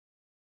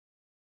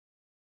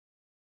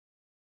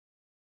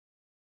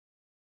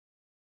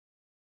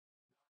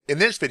In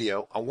this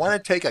video, I want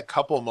to take a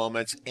couple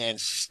moments and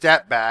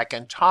step back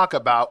and talk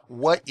about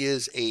what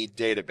is a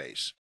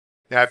database.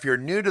 Now, if you're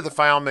new to the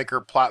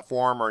FileMaker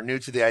platform or new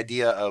to the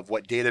idea of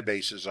what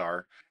databases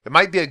are, it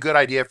might be a good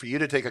idea for you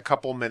to take a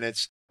couple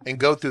minutes and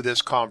go through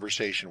this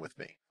conversation with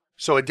me.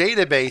 So a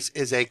database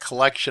is a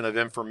collection of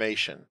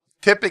information.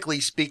 Typically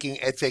speaking,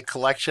 it's a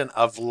collection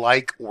of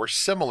like or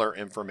similar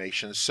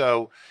information.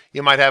 So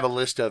you might have a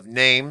list of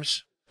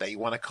names that you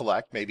want to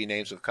collect, maybe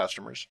names of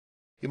customers.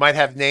 You might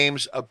have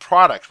names of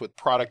products with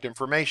product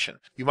information.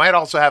 You might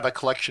also have a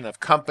collection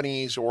of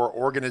companies or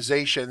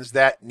organizations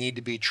that need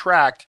to be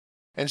tracked.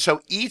 And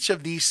so each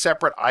of these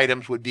separate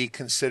items would be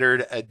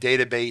considered a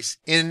database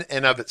in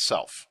and of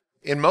itself.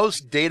 In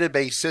most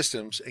database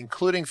systems,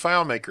 including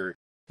FileMaker,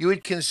 you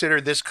would consider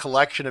this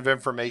collection of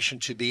information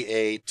to be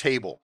a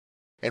table.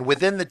 And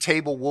within the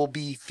table will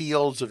be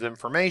fields of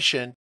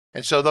information.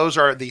 And so those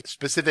are the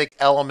specific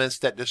elements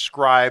that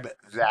describe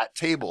that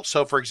table.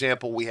 So for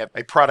example, we have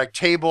a product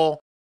table.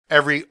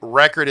 Every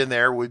record in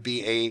there would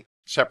be a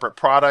separate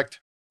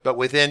product, but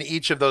within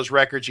each of those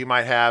records, you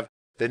might have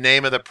the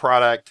name of the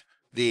product,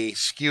 the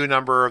SKU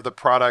number of the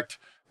product,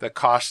 the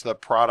cost of the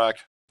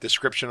product,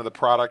 description of the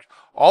product.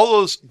 All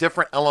those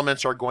different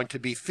elements are going to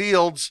be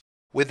fields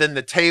within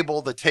the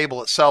table. The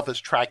table itself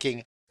is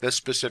tracking the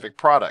specific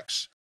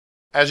products.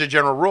 As a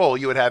general rule,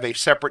 you would have a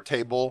separate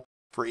table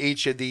for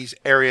each of these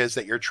areas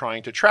that you're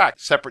trying to track.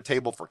 Separate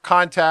table for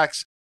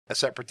contacts, a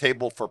separate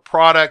table for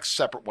products,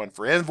 separate one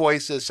for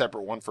invoices,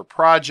 separate one for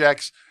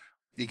projects.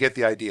 You get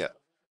the idea.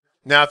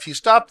 Now, if you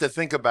stop to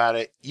think about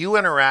it, you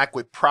interact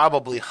with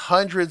probably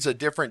hundreds of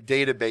different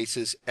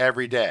databases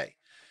every day.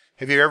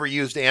 Have you ever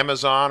used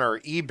Amazon or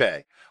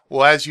eBay?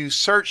 Well, as you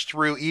search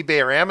through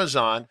eBay or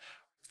Amazon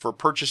for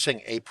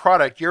purchasing a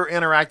product, you're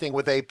interacting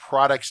with a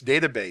products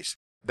database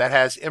that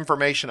has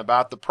information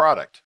about the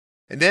product.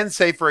 And then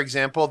say, for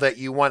example, that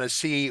you want to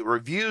see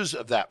reviews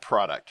of that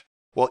product.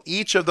 Well,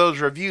 each of those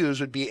reviews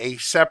would be a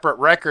separate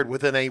record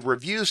within a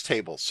reviews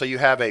table. So you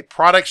have a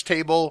products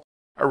table,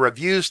 a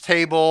reviews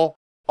table,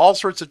 all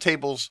sorts of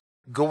tables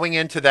going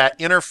into that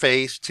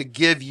interface to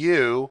give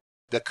you,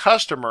 the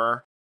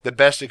customer, the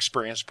best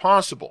experience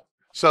possible.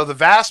 So the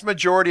vast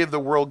majority of the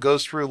world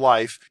goes through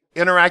life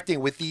interacting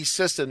with these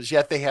systems,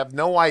 yet they have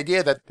no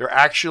idea that they're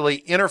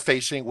actually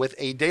interfacing with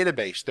a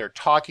database. They're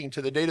talking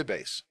to the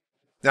database.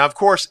 Now, of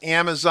course,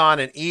 Amazon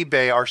and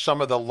eBay are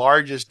some of the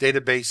largest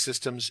database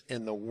systems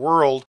in the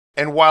world.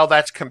 And while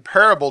that's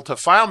comparable to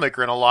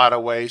FileMaker in a lot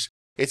of ways,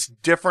 it's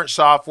different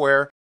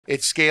software.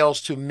 It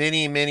scales to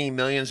many, many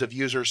millions of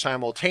users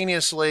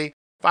simultaneously.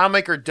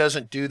 FileMaker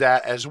doesn't do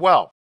that as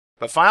well.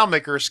 But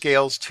FileMaker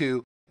scales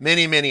to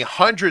many, many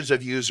hundreds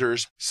of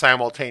users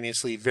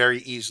simultaneously very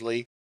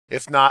easily,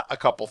 if not a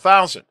couple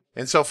thousand.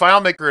 And so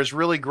FileMaker is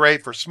really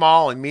great for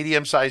small and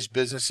medium-sized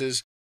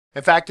businesses.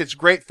 In fact, it's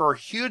great for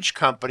huge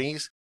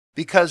companies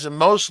because in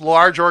most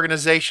large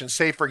organizations,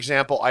 say for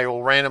example, I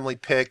will randomly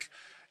pick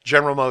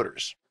General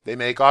Motors. They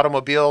make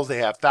automobiles, they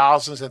have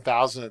thousands and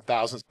thousands and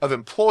thousands of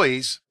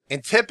employees.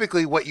 And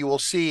typically what you will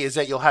see is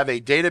that you'll have a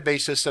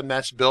database system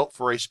that's built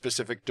for a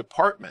specific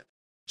department.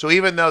 So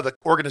even though the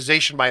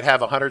organization might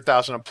have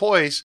 100,000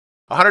 employees,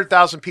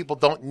 100,000 people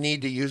don't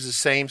need to use the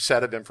same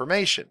set of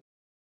information.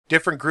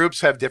 Different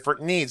groups have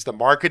different needs. The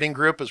marketing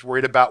group is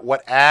worried about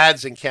what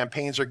ads and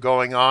campaigns are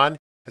going on.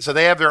 And so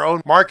they have their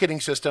own marketing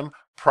system,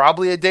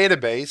 probably a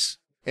database,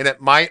 and it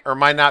might or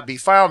might not be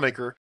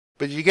FileMaker.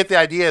 But you get the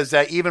idea is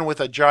that even with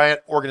a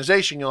giant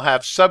organization, you'll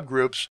have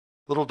subgroups,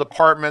 little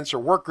departments or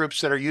work groups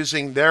that are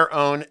using their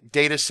own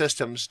data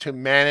systems to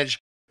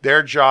manage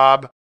their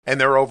job and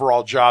their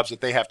overall jobs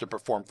that they have to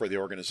perform for the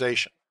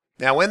organization.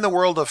 Now, in the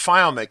world of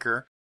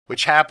FileMaker,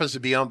 which happens to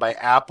be owned by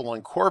Apple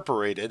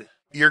Incorporated,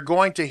 you're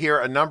going to hear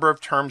a number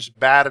of terms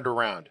batted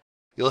around.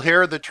 You'll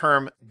hear the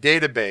term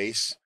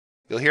database.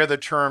 You'll hear the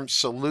term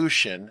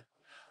solution.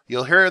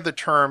 You'll hear the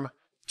term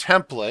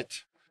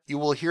template. You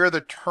will hear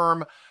the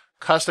term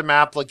custom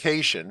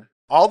application.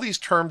 All these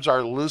terms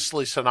are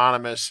loosely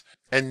synonymous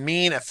and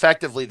mean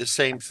effectively the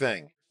same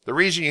thing. The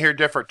reason you hear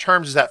different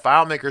terms is that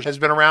FileMaker has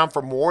been around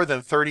for more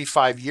than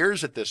 35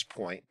 years at this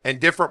point, and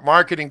different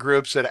marketing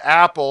groups at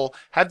Apple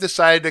have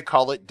decided to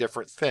call it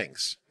different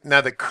things.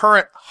 Now, the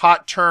current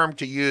hot term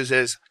to use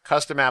is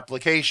custom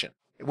application,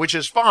 which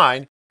is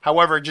fine.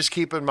 However, just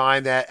keep in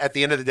mind that at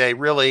the end of the day,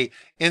 really,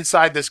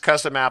 inside this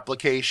custom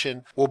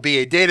application will be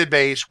a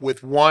database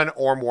with one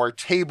or more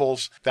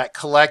tables that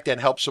collect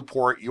and help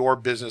support your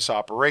business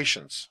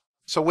operations.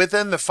 So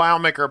within the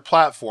FileMaker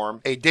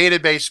platform, a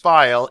database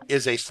file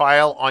is a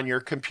file on your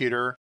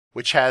computer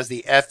which has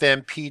the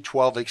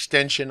FMP12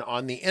 extension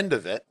on the end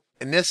of it.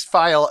 And this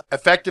file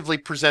effectively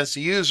presents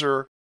the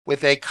user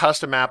with a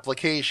custom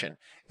application.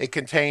 It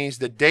contains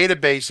the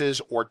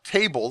databases or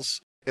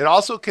tables. It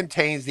also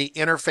contains the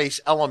interface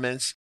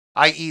elements,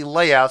 i.e.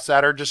 layouts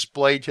that are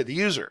displayed to the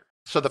user.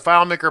 So the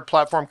FileMaker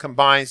platform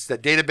combines the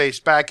database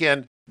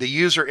backend, the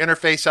user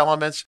interface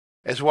elements,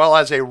 as well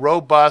as a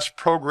robust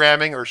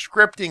programming or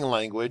scripting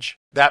language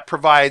that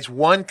provides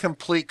one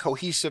complete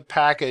cohesive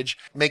package,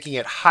 making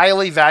it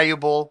highly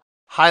valuable,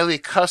 highly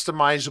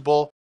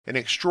customizable, and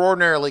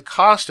extraordinarily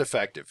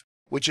cost-effective,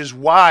 which is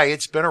why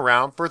it's been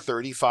around for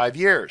 35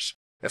 years.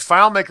 If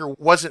FileMaker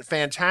wasn't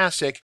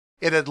fantastic,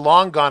 it had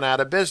long gone out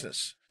of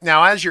business.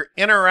 Now, as you're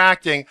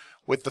interacting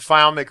with the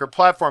FileMaker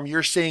platform,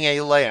 you're seeing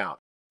a layout.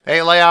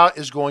 A layout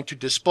is going to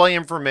display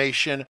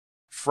information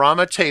from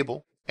a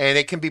table, and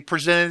it can be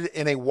presented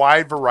in a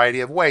wide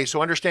variety of ways.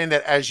 So understand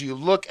that as you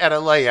look at a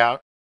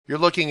layout, you're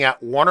looking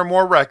at one or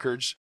more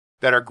records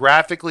that are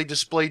graphically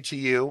displayed to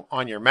you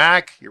on your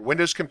Mac, your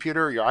Windows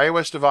computer, your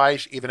iOS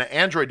device, even an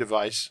Android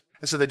device.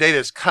 And so the data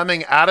is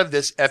coming out of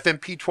this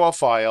FMP12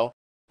 file,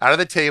 out of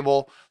the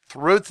table,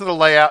 through to the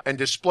layout, and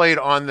displayed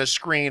on the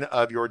screen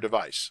of your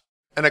device.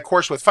 And of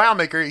course, with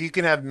FileMaker, you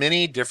can have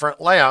many different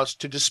layouts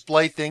to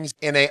display things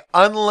in an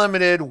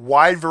unlimited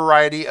wide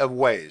variety of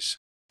ways.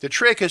 The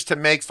trick is to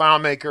make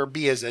FileMaker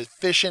be as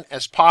efficient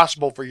as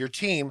possible for your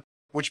team,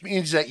 which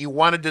means that you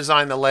want to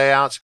design the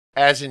layouts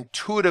as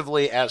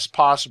intuitively as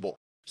possible,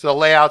 so the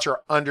layouts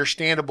are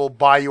understandable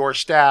by your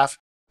staff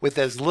with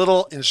as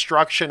little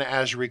instruction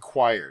as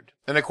required.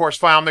 And of course,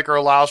 FileMaker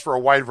allows for a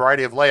wide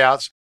variety of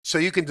layouts, so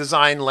you can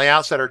design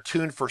layouts that are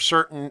tuned for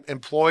certain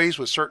employees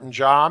with certain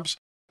jobs.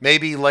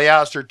 Maybe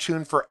layouts are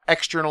tuned for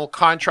external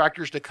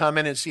contractors to come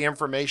in and see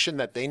information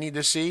that they need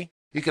to see.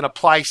 You can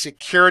apply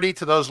security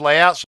to those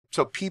layouts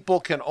so people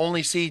can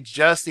only see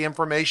just the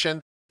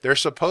information they're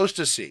supposed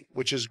to see,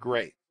 which is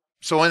great.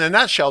 So in a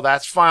nutshell,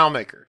 that's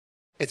FileMaker.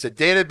 It's a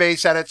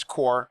database at its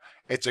core.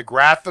 It's a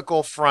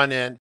graphical front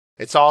end.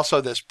 It's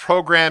also this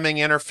programming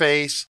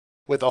interface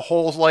with a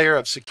whole layer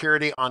of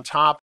security on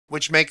top,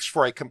 which makes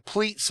for a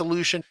complete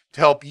solution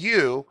to help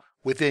you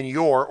within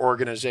your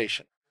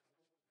organization.